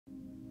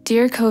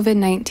Dear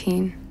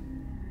COVID-19,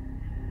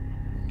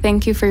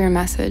 thank you for your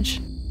message.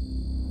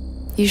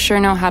 You sure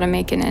know how to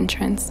make an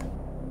entrance.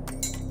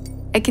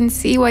 I can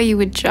see why you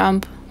would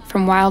jump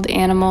from wild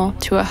animal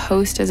to a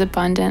host as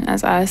abundant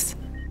as us,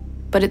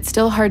 but it's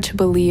still hard to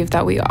believe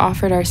that we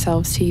offered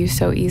ourselves to you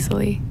so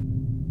easily.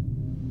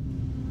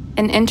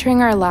 In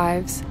entering our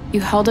lives,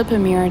 you held up a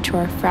mirror to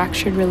our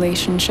fractured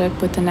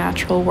relationship with the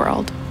natural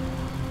world,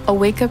 a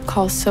wake-up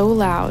call so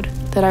loud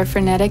that our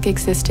frenetic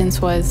existence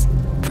was,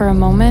 for a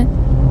moment,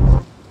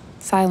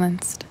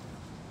 silenced.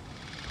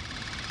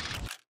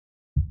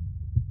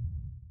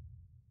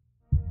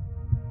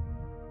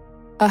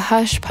 A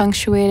hush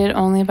punctuated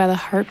only by the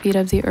heartbeat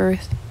of the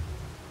earth,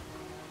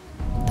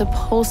 the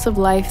pulse of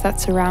life that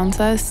surrounds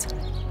us,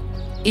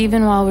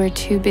 even while we're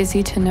too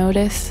busy to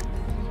notice.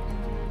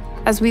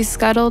 As we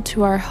scuttle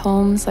to our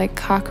homes like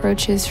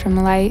cockroaches from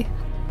light,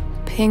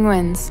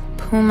 penguins,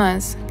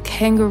 pumas,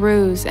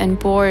 kangaroos, and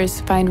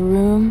boars find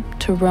room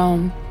to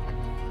roam.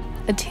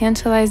 A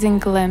tantalizing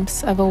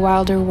glimpse of a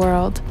wilder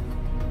world,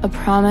 a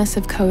promise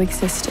of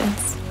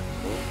coexistence,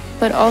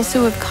 but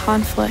also of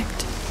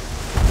conflict.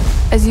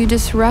 As you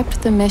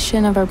disrupt the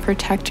mission of our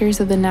protectors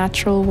of the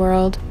natural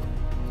world,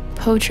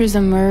 poachers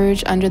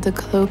emerge under the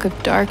cloak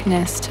of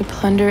darkness to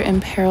plunder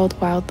imperiled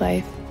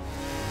wildlife.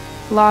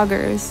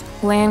 Loggers,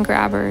 land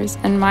grabbers,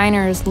 and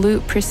miners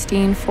loot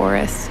pristine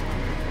forests.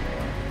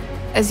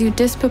 As you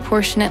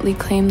disproportionately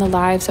claim the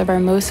lives of our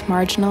most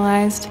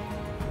marginalized,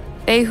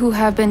 they who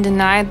have been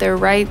denied their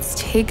rights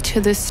take to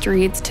the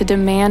streets to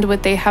demand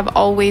what they have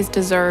always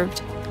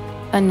deserved.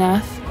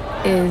 Enough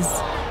is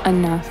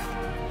enough.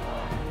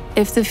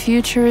 If the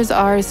future is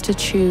ours to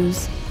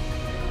choose,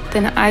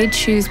 then I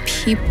choose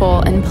people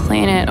and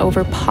planet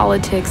over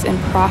politics and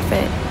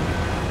profit.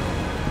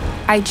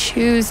 I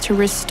choose to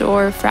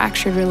restore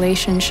fractured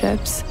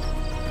relationships,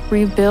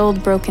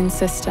 rebuild broken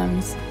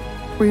systems,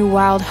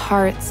 rewild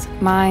hearts,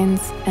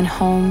 minds, and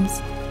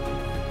homes,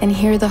 and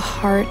hear the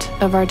heart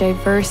of our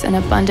diverse and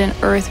abundant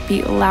earth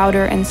beat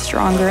louder and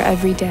stronger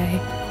every day.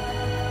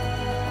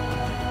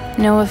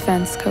 No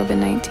offense,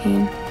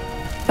 COVID-19,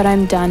 but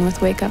I'm done with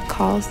wake-up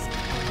calls.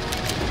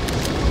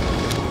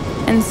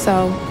 And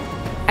so,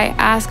 I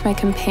ask my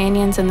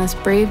companions in this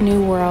brave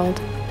new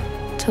world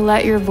to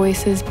let your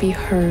voices be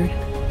heard.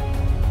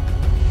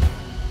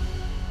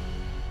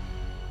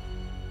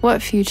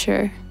 What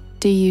future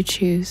do you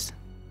choose?